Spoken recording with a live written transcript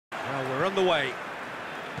underway.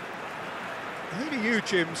 Who do you,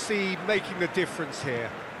 Jim, see making the difference here?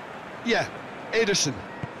 Yeah, Ederson.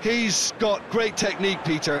 He's got great technique,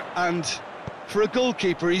 Peter, and for a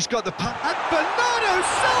goalkeeper, he's got the... And Bernardo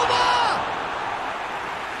Silva!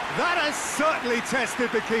 That has certainly tested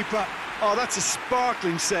the keeper. Oh, that's a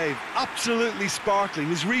sparkling save. Absolutely sparkling.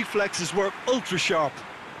 His reflexes were ultra-sharp.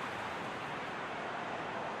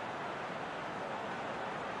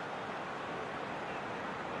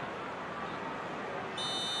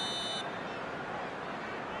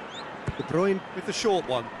 De Bruyne with the short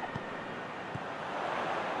one.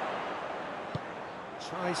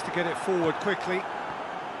 Tries to get it forward quickly.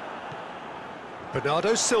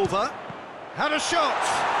 Bernardo Silva had a shot.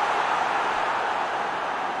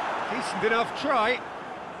 Decent enough try.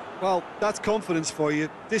 Well, that's confidence for you.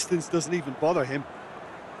 Distance doesn't even bother him.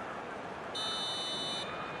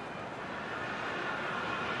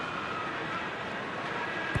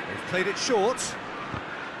 They've played it short.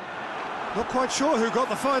 Not quite sure who got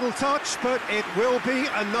the final touch, but it will be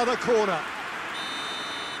another corner.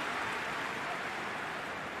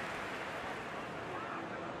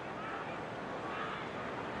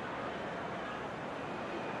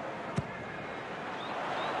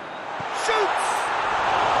 Shoots!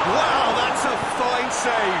 Wow, that's a fine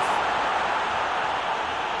save.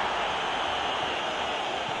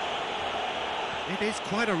 It is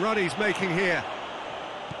quite a run he's making here.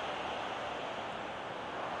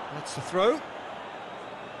 That's the throw.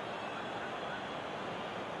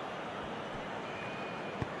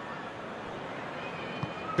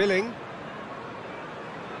 Billing.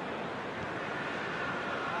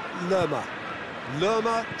 Lerma.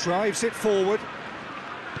 Lerma drives it forward.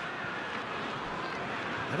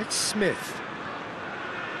 And it's Smith.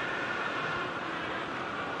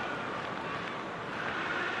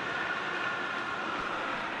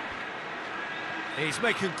 He's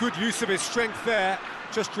making good use of his strength there.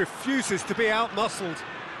 Just refuses to be out-muscled.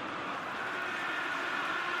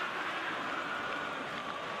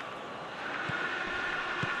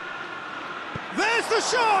 There's the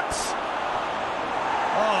shot!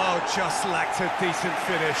 Oh, just lacked a decent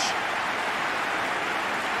finish.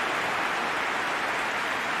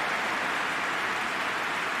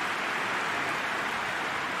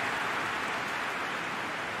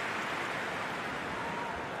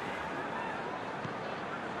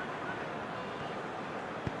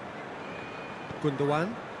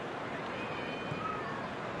 Gundogan.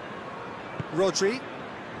 Rodri.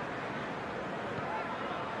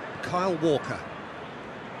 Kyle Walker.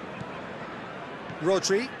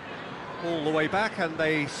 Rodri. All the way back and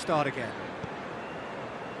they start again.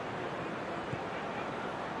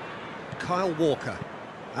 Kyle Walker.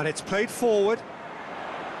 And it's played forward.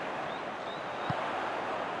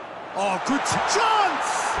 Oh, good chance!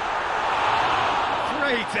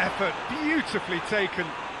 Great effort, beautifully taken.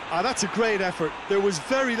 Ah, that's a great effort. There was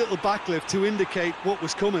very little backlift to indicate what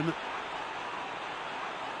was coming.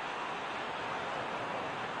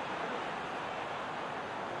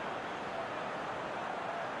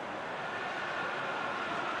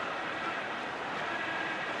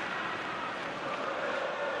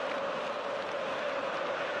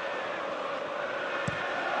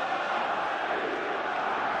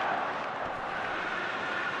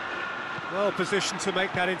 Well positioned to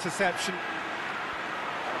make that interception.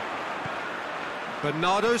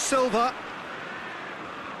 Bernardo Silva.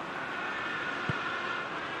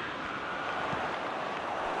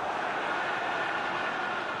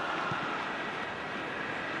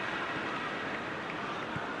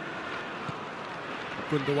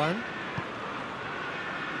 Gundogan.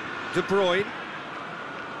 De Bruyne.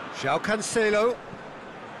 João Cancelo.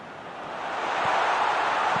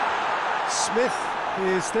 Smith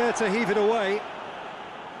is there to heave it away.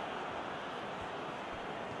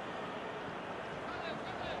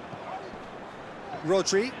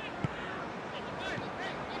 Rodri.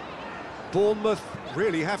 Bournemouth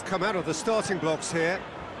really have come out of the starting blocks here.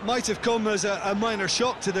 Might have come as a minor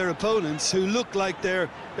shock to their opponents, who look like they're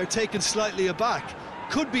taken slightly aback.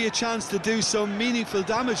 Could be a chance to do some meaningful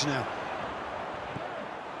damage now.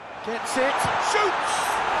 Gets it, shoots!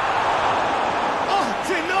 Oh,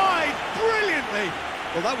 denied brilliantly!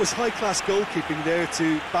 Well, that was high-class goalkeeping there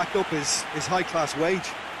to back up his high-class wage.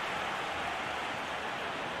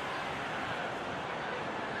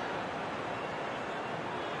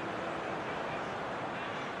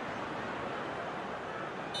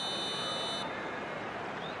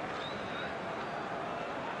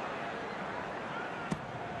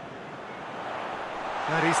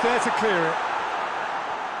 And he's there to clear it.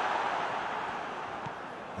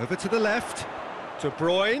 Over to the left. De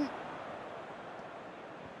Bruyne.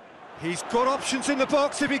 He's got options in the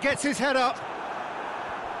box if he gets his head up.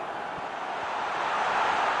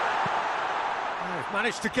 They've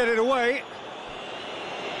managed to get it away.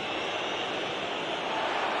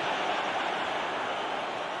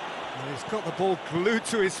 And he's got the ball glued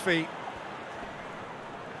to his feet.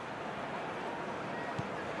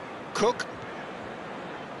 Cook.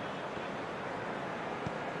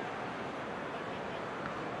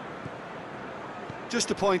 Just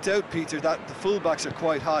to point out, Peter, that the fullbacks are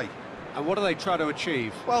quite high. And what do they try to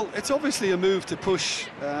achieve? Well, it's obviously a move to push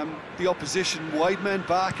the opposition wide men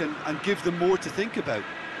back and give them more to think about.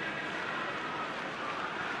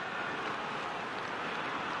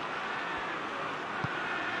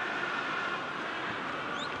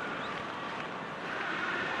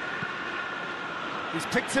 He's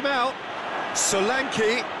picked him out.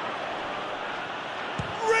 Solanke.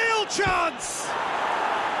 Real chance!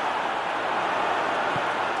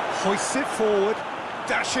 Hoists it forward,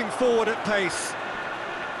 dashing forward at pace.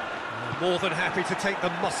 More than happy to take the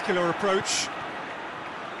muscular approach.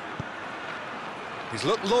 He's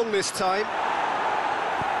looked long this time.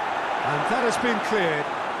 And that has been cleared.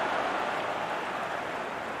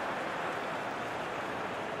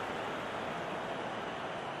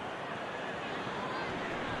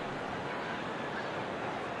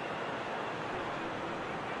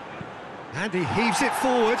 And he heaves it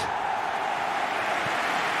forward.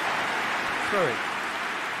 Throw it.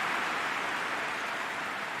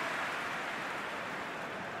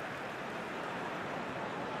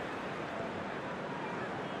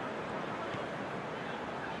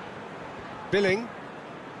 Billing.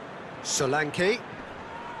 Solanke.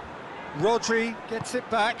 Rodri gets it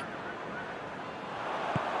back.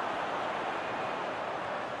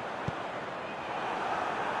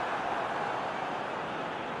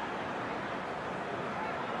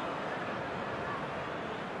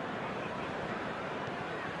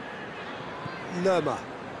 Lerma.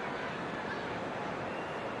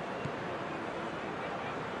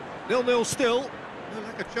 0-0 still. No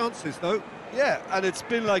lack of chances, though. Yeah, and it's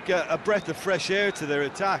been like a breath of fresh air to their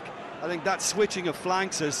attack. I think that switching of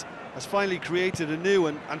flanks has finally created a new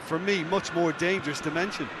and for me, much more dangerous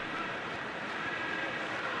dimension.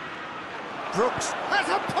 Brooks has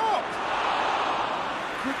a pop!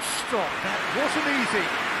 Good stop, that wasn't easy.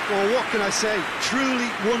 Well, what can I say? Truly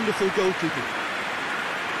wonderful goalkeeping.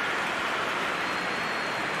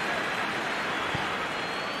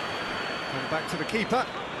 Back to the keeper.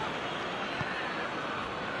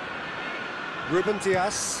 Ruben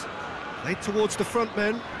Diaz, laid towards the front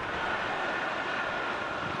men.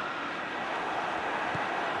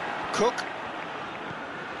 Cook.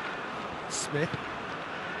 Smith.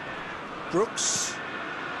 Brooks.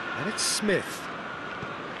 And it's Smith.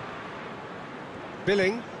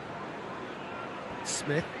 Billing.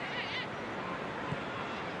 Smith.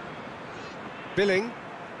 Billing.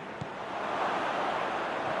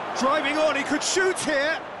 Driving on, he could shoot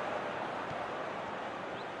here.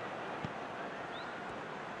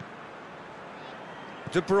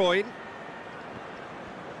 De Bruyne.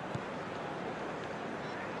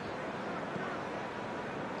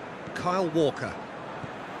 Kyle Walker.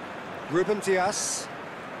 Ruben Diaz.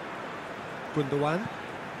 Gundogan.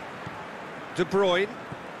 De Bruyne.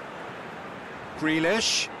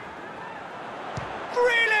 Grealish.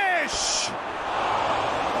 Grealish!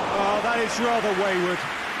 Oh, that is rather wayward.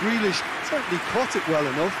 Grealish certainly caught it well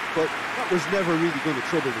enough, but that was never really going to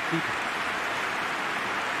trouble the keeper.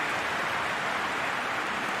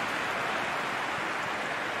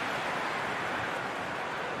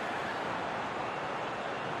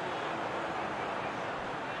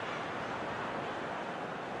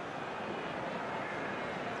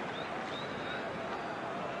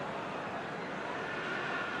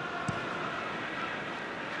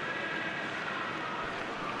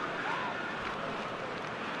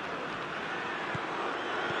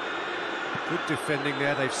 Good defending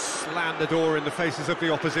there, they've slammed the door in the faces of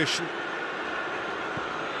the opposition.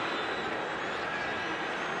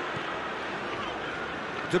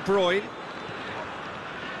 De Bruyne.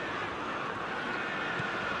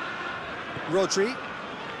 Rodri.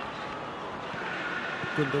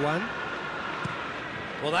 Gundogan.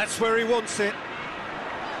 Well, that's where he wants it.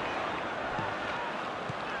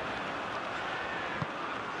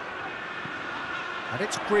 And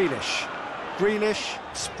it's Grealish. Grealish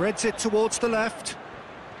spreads it towards the left.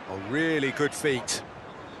 A really good feat.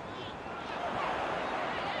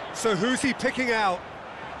 So who's he picking out?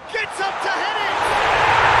 Gets up to hit it!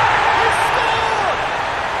 He scored!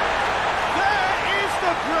 There is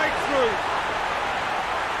the breakthrough!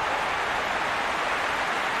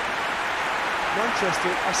 Manchester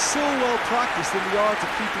Manchester are so well practiced in the art of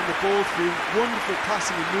keeping the ball through wonderful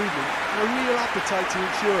passing and movement, and a real appetite to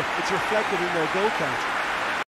ensure it's reflected in their goal count.